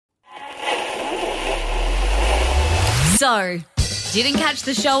So, didn't catch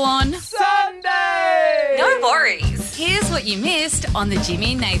the show on Sunday! No worries. Here's what you missed on the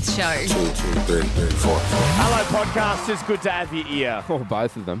Jimmy and Nath Show. 2, 3, 4. Hello, podcasters. Good to have you here. Or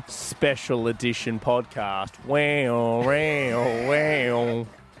both of them. Special edition podcast. Wow, wow,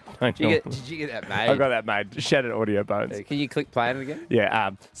 wow. Did you get that made? I got that made. Shattered audio bones. Can you click play on it again?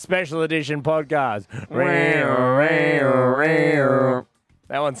 Yeah, special edition podcast.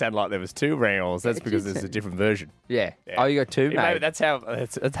 That one sounded like there was two rails. That's because there's a different version. Yeah. Oh, you got two, mate. Maybe that's how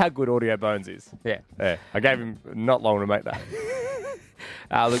good audio bones is. Yeah. I gave him not long to make that.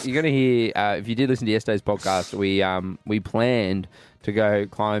 Look, you're going to hear, if you did listen to yesterday's podcast, we planned to go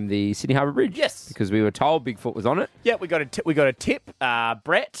climb the Sydney Harbour Bridge. Yes. Because we were told Bigfoot was on it. Yeah, we got a tip.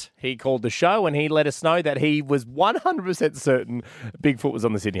 Brett, he called the show and he let us know that he was 100% certain Bigfoot was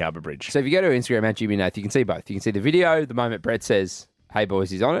on the Sydney Harbour Bridge. So if you go to Instagram at Jimmy and Nath, you can see both. You can see the video the moment Brett says, "Hey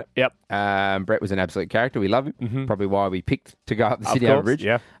boys, he's on it." Yep. Brett was an absolute character. We love him. Mm-hmm. Probably why we picked to go up the Sydney Harbour Bridge.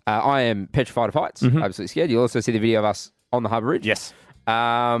 Yeah. I am petrified of heights. Absolutely scared. You'll also see the video of us on the Harbour Bridge. Yes.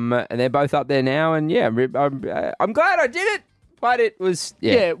 And they're both up there now. And yeah, I'm glad I did it. But it was,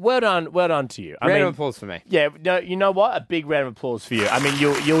 Yeah, well done to you. Round of applause for me. Yeah, no, you know what? A big round of applause for you. I mean,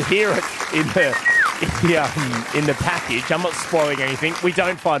 you'll hear it in the package. I'm not spoiling anything. We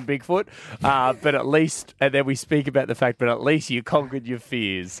don't find Bigfoot, but at least, and then we speak about the fact, but at least you conquered your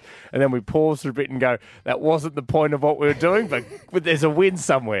fears. And then we pause for a bit and go, that wasn't the point of what we were doing, but there's a win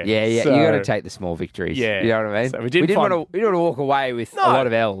somewhere. Yeah, So, you got to take the small victories. Yeah. You know what I mean? So we we didn't didn't find- want to walk away with a lot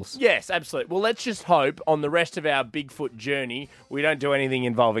of L's. Yes, absolutely. Well, let's just hope on the rest of our Bigfoot journey we don't do anything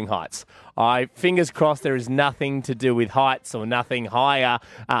involving heights. Fingers crossed there is nothing to do with heights or nothing higher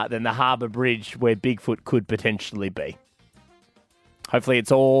than the Harbour Bridge where Bigfoot could potentially be. Hopefully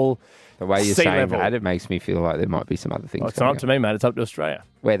it's all The way you're sea saying level. that, it makes me feel like there might be some other things Well, it's not coming up to up me, mate. It's up to Australia.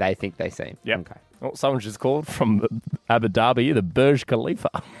 where they think they see him. Yep. Okay. Well, someone's just called from Abu Dhabi, the Burj Khalifa.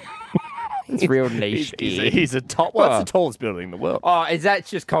 It's real niche. He's a top. What's the tallest building in the world? Oh, is that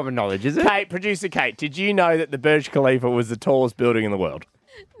just common knowledge, is it? Kate, producer Kate, did you know that the Burj Khalifa was the tallest building in the world?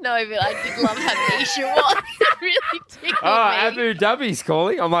 No, but I did love how niche it was. It really tickled Oh, me. Abu Dhabi's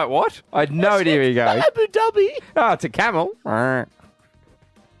calling. I'm like, what? I had no idea where you're going. Abu Dhabi. Oh, it's a camel.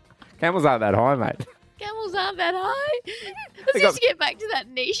 Camels aren't that high, mate. Camels aren't that high. Let's just get back to that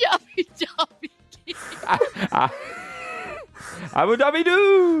niche Abu Dhabi. Abu Dhabi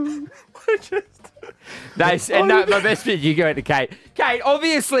do. My best bit, you go to Kate. Kate,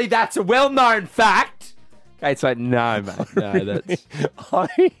 obviously that's a well-known fact. Kate's like, no, mate. No, that's...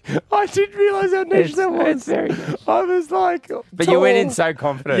 I didn't realise how niche that was. It's very niche. I was like, But you went in so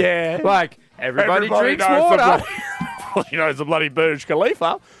confident. Yeah. Like, everybody drinks knows water. Everybody knows the bloody Burj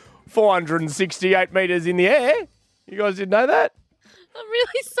Khalifa, 468 metres in the air. You guys didn't know that? I'm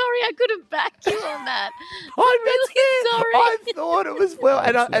really sorry I couldn't back you on that. I'm really sorry. I thought it was well,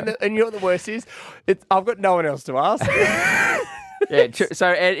 and you know what the worst is? I've got no one else to ask. Yeah,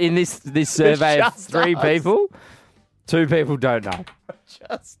 so in this survey of just 3 us. people, 2 people don't know.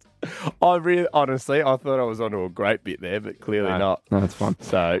 Honestly, I thought I was onto a great bit there, but clearly not. No, that's fine.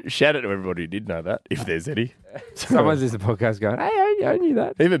 So shout out to everybody who did know that, if there's any. Someone's listening to the podcast going, hey, I knew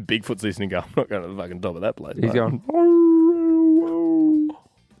that. Even Bigfoot's listening. Go, I'm not going to the fucking top of that place. He's mate." going,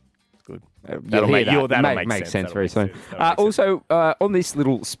 It's good. That'll make sense. sense very That'll soon. make sense. That'll make Also, on this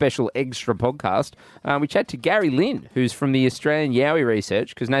little special extra podcast, we chat to Gary Lynn, who's from the Australian Yowie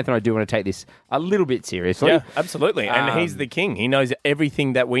Research, because Nathan and I do want to take this a little bit seriously. Yeah, absolutely. And he's the king. He knows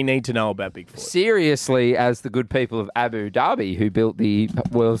everything that we need to know about Bigfoot. Seriously, as the good people of Abu Dhabi, who built the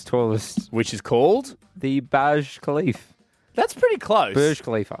world's tallest, Which is called? the Burj Khalifa. That's pretty close. Burj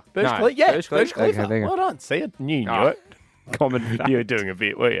Khalifa. Burj No, Khalifa. Yeah, Burj Burj Khalifa. Khalifa. Okay, there you go. Well done. See it? You knew Oh. it. Common. You were doing a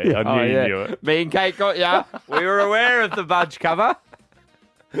bit, weren't you? I knew you knew it. Me and Kate got ya. We were aware of the Budge cover.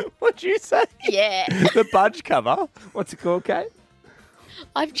 What'd you say? Yeah. The Budge cover? What's it called, Kate?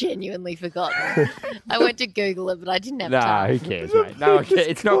 I've genuinely forgotten. I went to Google it, but I didn't have Nah, time. who cares, mate? No,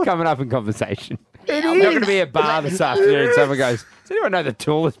 it's not coming up in conversation. It We're not going to be at a bar this afternoon and someone goes, does anyone know the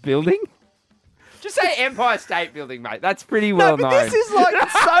tallest building? Just say Empire State Building, mate. That's pretty well No, but known. this is like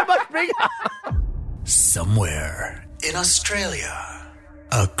so much bigger. Somewhere in Australia,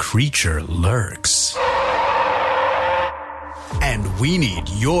 a creature lurks. And we need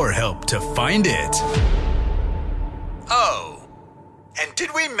your help to find it. Oh, and did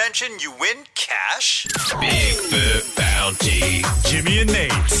we mention you win cash? Bigfoot Bounty. Jimmy and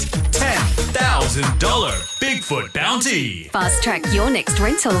Nate's $10,000 Bigfoot Bounty. Fast track your next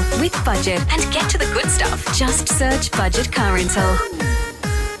rental with Budget and get to the good stuff. Just search Budget Car Rental.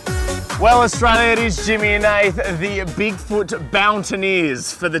 Well, Australia, it is Jimmy and Nath, the Bigfoot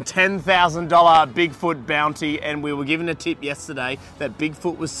Bountaineers for the $10,000 Bigfoot bounty. And we were given a tip yesterday that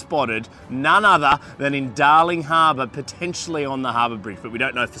Bigfoot was spotted none other than in Darling Harbour, potentially on the Harbour Bridge, but we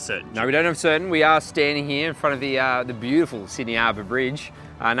don't know for certain. No, we don't know for certain. We are standing here in front of the beautiful Sydney Harbour Bridge.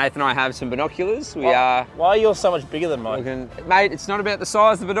 Nathan and I have some binoculars. Why are you so much bigger than mine? Mate, it's not about the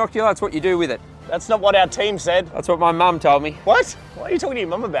size of the binocular, it's what you do with it. That's not what our team said. That's what my mum told me. What? Why are you talking to your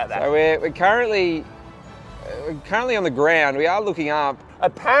mum about that? So we're currently on the ground. We are looking up.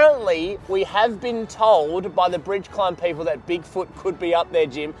 Apparently, we have been told by the bridge climb people that Bigfoot could be up there,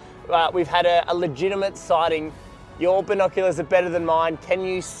 Jim. We've had a legitimate sighting. Your binoculars are better than mine. Can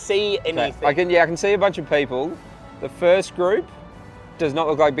you see anything? I can see a bunch of people. The first group does not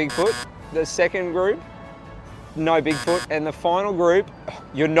look like Bigfoot. The second group, no Bigfoot. And the final group,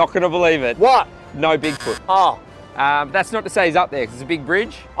 you're not going to believe it. What? No Bigfoot. Oh. That's not to say he's up there because it's a big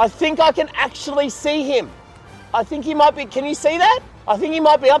bridge. I think I can actually see him. I think he might be. Can you see that? I think he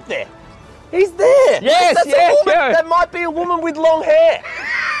might be up there. He's there. Yes, That's yes, a woman. yeah. That might be a woman with long hair.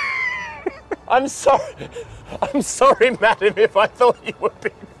 I'm sorry. I'm sorry, madam, if I thought you were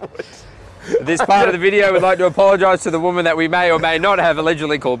Bigfoot. This part of the video, we'd like to apologise to the woman that we may or may not have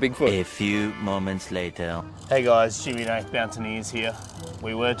allegedly called Bigfoot. A few moments later. Hey guys, Jimmy and Nath Bountaineers here.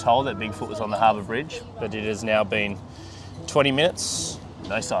 We were told that Bigfoot was on the Harbour Bridge, but it has now been 20 minutes,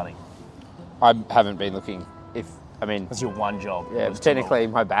 no sighting. I haven't been looking. That's your one job. Yeah, technically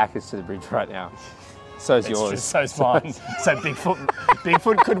my back is to the bridge right now. So's yours. So's mine. So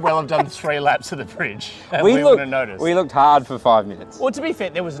Bigfoot could well have done 3 laps of the bridge. And We we wouldn't have noticed. We looked hard for 5 minutes. Well, to be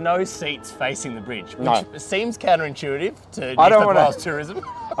fair, there was no seats facing the bridge, which No. seems counterintuitive to I New don't South wanna- Wales tourism.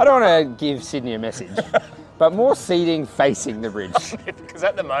 I don't want to give Sydney a message, but more seating facing the bridge. Because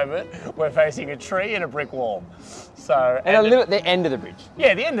at the moment, we're facing a tree and a brick wall. So, And a little at the end of the bridge.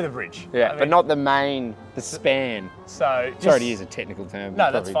 yeah, the end of the bridge. Yeah, I mean, but not the main, the span. So, Sorry to use a technical term.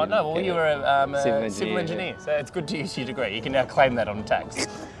 No, that's Probably fine. No, well, didn't you get were it. a Civil civil engineer, engineer, so it's good to use your degree. You can now claim that on tax.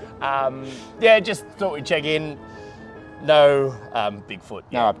 Yeah, just thought we'd check in. No Bigfoot.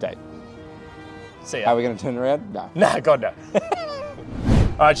 No update. See ya. Are we going to turn around? No. Nah, God no.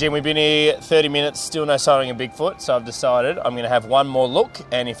 All right, Jim, we've been here 30 minutes, still no sighting of Bigfoot, so I've decided I'm going to have one more look,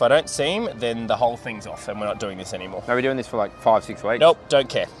 and if I don't see him, then the whole thing's off, and we're not doing this anymore. Are we doing this for like 5-6 weeks? Nope, don't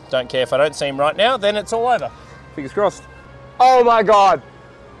care. Don't care. If I don't see him right now, then it's all over. Fingers crossed. Oh my God.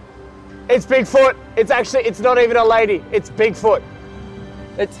 It's Bigfoot. It's not even a lady. It's Bigfoot.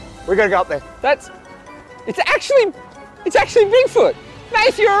 We're going to go up there. It's actually Bigfoot.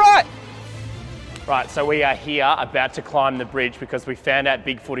 Nath, you're all right. Right, so we are here about to climb the bridge because we found out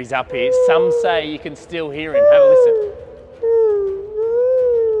Bigfoot is up here. Some say you can still hear him. Have a listen.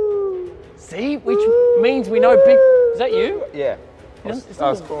 See? Which means we know Big... Is that you? Yeah. It's I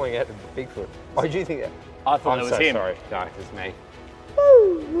was not- calling out Bigfoot. Oh, did you think that? I thought it was him. Sorry. No, it was me.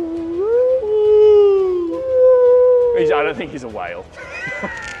 I don't think he's a whale.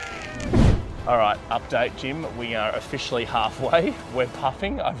 All right, update, Jim. We are officially halfway. We're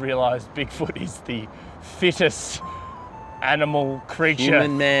puffing. I've realised Bigfoot is the fittest animal, creature,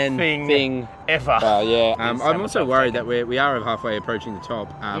 Human man thing. ever. Yeah. I'm Someone also else worried taking that we are halfway approaching the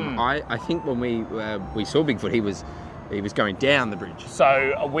top. I think when we saw Bigfoot, he was going down the bridge.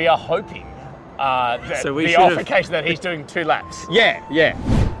 So we are hoping that So we the should have- altercation that he's doing 2 laps. Yeah.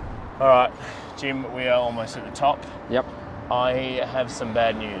 All right, Jim, we are almost at the top. Yep. I have some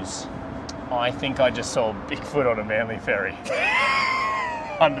bad news. I think I just saw Bigfoot on a Manly ferry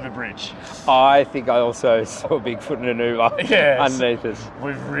under the bridge. I think I also saw Bigfoot in an Uber Yes. underneath us.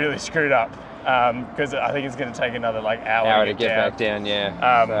 We've really screwed up because I think it's going to take another Hour to get back down,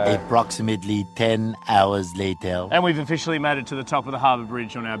 yeah. Approximately 10 hours later. And we've officially made it to the top of the Harbour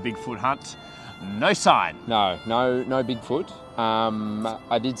Bridge on our Bigfoot hunt. No sign. No Bigfoot.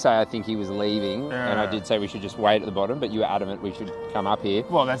 I did say I think he was leaving, and I did say we should just wait at the bottom, but you were adamant we should come up here.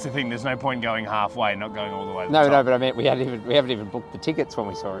 Well, that's the thing. There's no point going halfway, not going all the way to the top. No, but I meant we haven't even booked the tickets when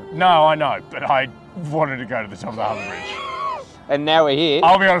we saw him. No, I know, but I wanted to go to the top of the Harbour Bridge. And now we're here.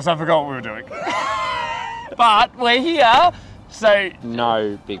 I'll be honest, I forgot what we were doing. But we're here, so...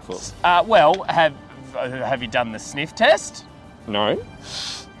 No Bigfoot. Well, have you done the sniff test? No.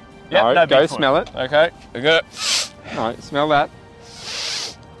 Yep, No, no go Bigfoot. smell it. Okay, okay. No, smell that.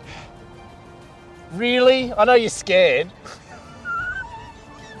 Really? I know you're scared.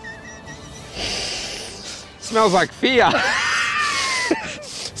 Smells like fear.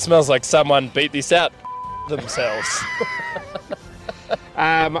 Smells like someone beat this out themselves.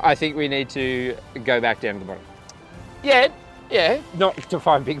 I think we need to go back down to the bottom. Yeah. Not to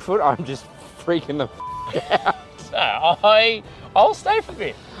find Bigfoot, I'm just freaking the out. No, I'll stay for a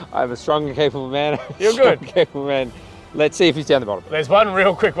bit. I'm a strong and capable man. You're Strong good. and capable man. Let's see if he's down the bottom. There's one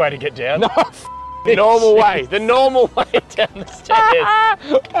real quick way to get down. No, The normal way. The normal way down the stairs.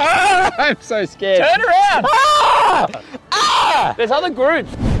 I'm so scared. Turn around. There's other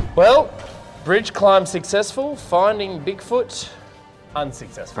groups. Well, bridge climb successful. Finding Bigfoot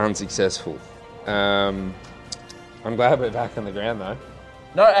unsuccessful. Unsuccessful. I'm glad we're back on the ground though.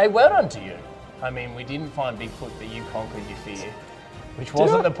 No, hey, well done to you. I mean, we didn't find Bigfoot, but you conquered your fear, which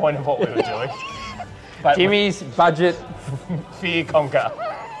wasn't the point of what we were doing. But Timmy's budget. fear conquer.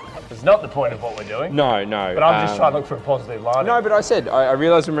 It's not the point of what we're doing. No. But I'm just trying to look for a positive line. No, but I said, I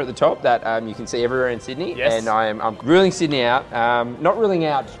realised when we're at the top that you can see everywhere in Sydney. Yes. And I'm ruling Sydney out. Not ruling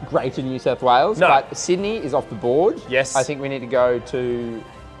out Greater New South Wales, No. but Sydney is off the board. Yes. I think we need to go to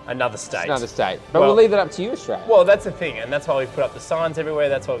Another state. another state. But Well- we'll leave it up to you, Australia. Well, that's the thing, and that's why we've put up the signs everywhere.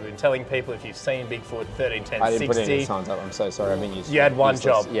 That's why we've been telling people if you've seen Bigfoot 13, 10, I didn't 60. put any signs up. I'm so sorry. I've been used. You had one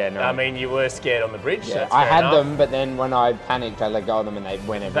useless. job. Yeah, no. I mean, you were scared on the bridge. yeah, That's I fair had enough. them, but then when I panicked, I let go of them and they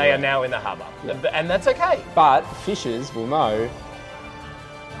went everywhere. They are now in the harbour, and that's okay. But fishers will know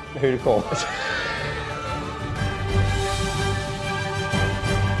who to call.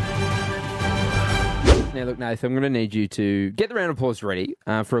 Now, look, Nathan, I'm going to need you to get the round of applause ready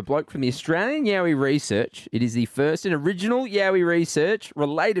for a bloke from the Australian Yowie Research. It is the first and original Yowie Research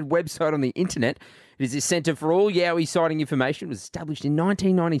related website on the internet. It is the centre for all Yowie sighting information. It was established in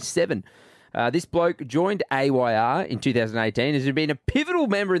 1997. This bloke joined AYR in 2018 as he's been a pivotal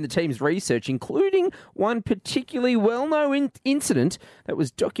member in the team's research, including one particularly well-known incident that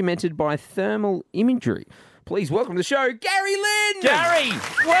was documented by thermal imagery. Please welcome to the show, Gary Lynn! Gary,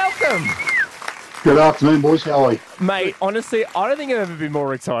 welcome. Good afternoon, boys. How are you? Mate, honestly, I don't think I've ever been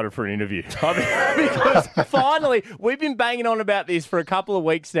more excited for an interview. I mean, because finally, we've been banging on about this for a couple of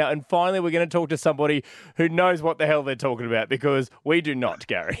weeks now, and finally we're going to talk to somebody who knows what the hell they're talking about, because we do not,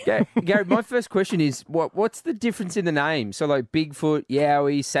 Gary. Gary, my first question is, what's the difference in the name? So, like Bigfoot,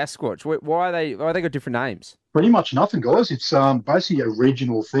 Yowie, Sasquatch, why are they got different names? Pretty much nothing, guys. It's basically a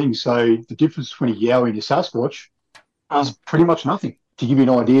regional thing. So the difference between a Yowie and a Sasquatch is pretty much nothing. To give you an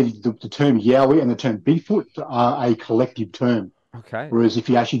idea, the term Yowie and the term Bigfoot are a collective term. Okay. Whereas if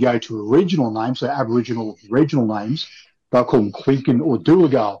you actually go to a regional name, so Aboriginal regional names, they'll call them Quincan or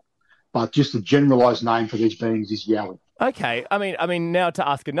Dooligal. But just the generalised name for these beings is Yowie. Okay, I mean, now to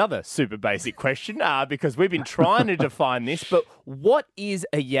ask another super basic question, because we've been trying to define this, but what is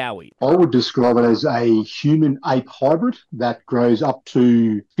a Yowie? I would describe it as a human-ape hybrid that grows up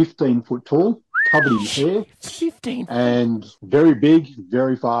to 15 foot tall, covered in hair, 15. and very big,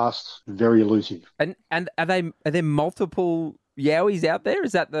 very fast, very elusive. And are there multiple Yowies out there?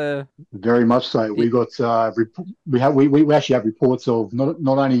 Is that the... Very much so. We got we actually have reports of not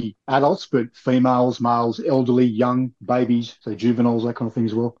only adults but females, males, elderly, young, babies, so juveniles, that kind of thing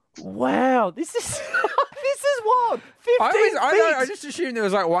as well. Wow, this is this is wild. 15 I feet. just assumed there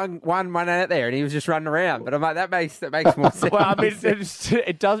was like one out there and he was just running around. But I'm like, that makes more sense. Well, I mean,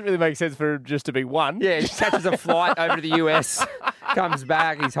 it doesn't really make sense for him just to be one. Yeah, he just catches a flight over to the US, comes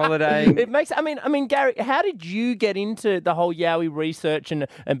back, he's holidaying. It makes. I mean, Gary, how did you get into the whole Yowie research and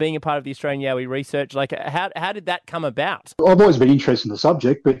being a part of the Australian Yowie research? Like, how did that come about? I've always been interested in the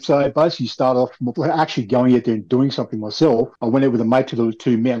subject, but basically started off from actually going out there and doing something myself. I went out with a mate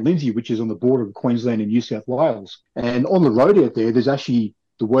to Mount Lindsay, which is on the border of Queensland and New South Wales. And on the road out there's actually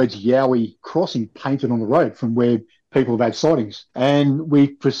the words Yowie crossing painted on the road from where people have had sightings. And we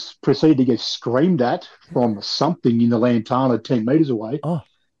proceeded to get screamed at from something in the Lantana 10 metres away. Oh.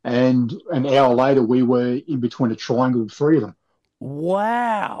 And an hour later, we were in between a triangle of three of them.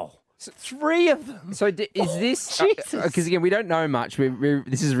 Wow. So 3 of them. So is this... Jesus. Because, again, we don't know much.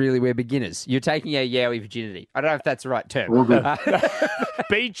 This is really, we're beginners. You're taking a Yowie virginity. I don't know if that's the right term. All good.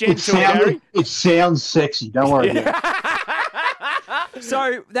 Be gentle, Gary. It sounds sexy. Don't worry about it.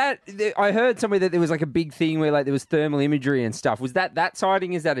 So I heard somewhere that there was like a big thing where like there was thermal imagery and stuff. Was that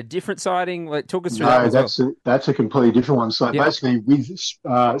sighting? Is that a different sighting? Like, talk us through that. No, that's a completely different one. So basically, with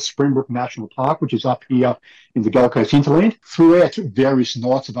Springbrook National Park, which is up here in the Gold Coast hinterland, throughout various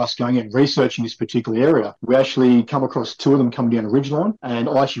nights of us going out and researching this particular area, we actually come across 2 of them coming down a ridgeline, and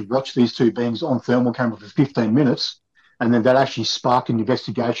I actually watched these 2 beings on thermal camera for 15 minutes. And then that actually sparked an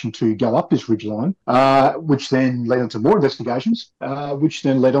investigation to go up this ridgeline, which then led on to more investigations, which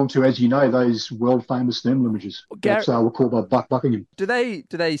then led on to, as you know, those world-famous thermal images. That's were called by Buck Buckingham. Do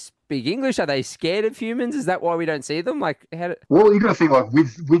they speak English? Are they scared of humans? Is that why we don't see them? Like, Well, you've got to think, like,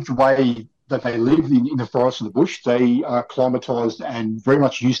 with the way that they live in the forest and the bush, they are acclimatised and very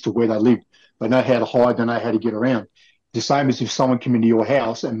much used to where they live. They know how to hide, they know how to get around. The same as if someone came into your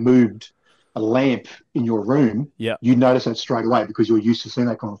house and moved a lamp in your room, Yeah. you notice that straight away because you're used to seeing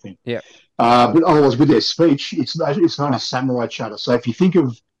that kind of thing. Yeah. But otherwise, with their speech, it's known as samurai chatter. So if you think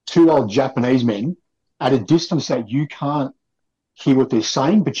of two old Japanese men at a distance that you can't hear what they're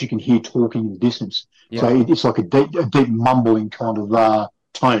saying, but you can hear talking in the distance. Yeah. So it's like a deep mumbling kind of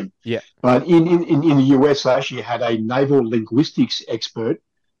tone. Yeah. But in the US, they actually had a naval linguistics expert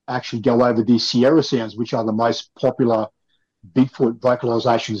actually go over the Sierra sounds, which are the most popular Bigfoot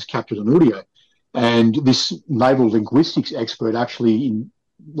vocalizations captured on audio. And this naval linguistics expert actually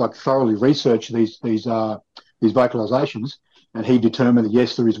thoroughly researched these vocalizations, and he determined that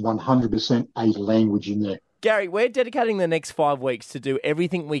yes, there is 100% a language in there. Gary, we're dedicating the next 5 weeks to do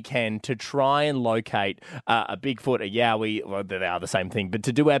everything we can to try and locate a Bigfoot, a Yowie. Well, they are the same thing, but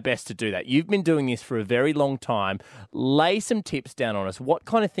to do our best to do that. You've been doing this for a very long time. Lay some tips down on us. What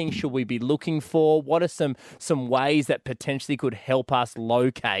kind of things should we be looking for? What are some ways that potentially could help us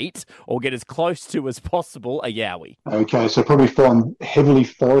locate or get as close to as possible a Yowie? Okay, so probably find heavily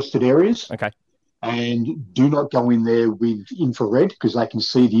forested areas. Okay. And do not go in there with infrared because they can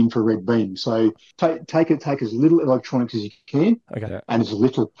see the infrared beam. So take as little electronics as you can, Okay. and as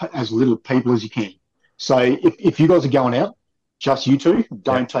little people as you can. So if you guys are going out, just you two,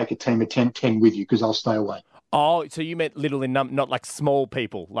 don't take a team of 10 with you because I'll stay away. Oh, so you meant little in number, not like small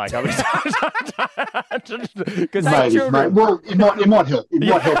people, like I was. Because Maybe, children. well, it might help. It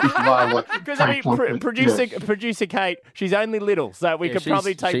might help if you are like. Because I mean, producer Kate, she's only little, so we could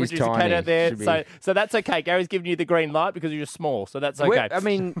probably take she's producer tiny. Kate out there. Should So that's okay. Gary's giving you the green light because you're small, so that's okay. I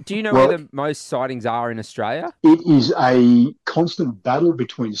mean, do you know Well- where the most sightings are in Australia? It is a constant battle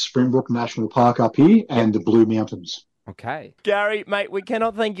between Springbrook National Park up here and the Blue Mountains. Okay. Gary, mate, we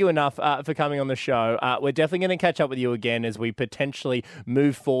cannot thank you enough for coming on the show. We're definitely going to catch up with you again as we potentially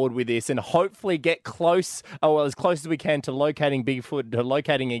move forward with this and hopefully get close, as close as we can to locating Bigfoot, to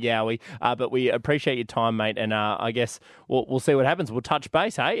locating a Yowie. But we appreciate your time, mate, and I guess we'll see what happens. We'll touch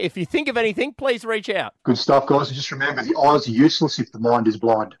base, hey? If you think of anything, please reach out. Good stuff, guys. And just remember, the eyes are useless if the mind is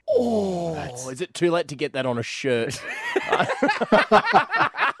blind. Oh, is it too late to get that on a shirt?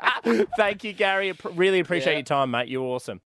 Thank you, Gary. Really appreciate your time, mate. You're awesome.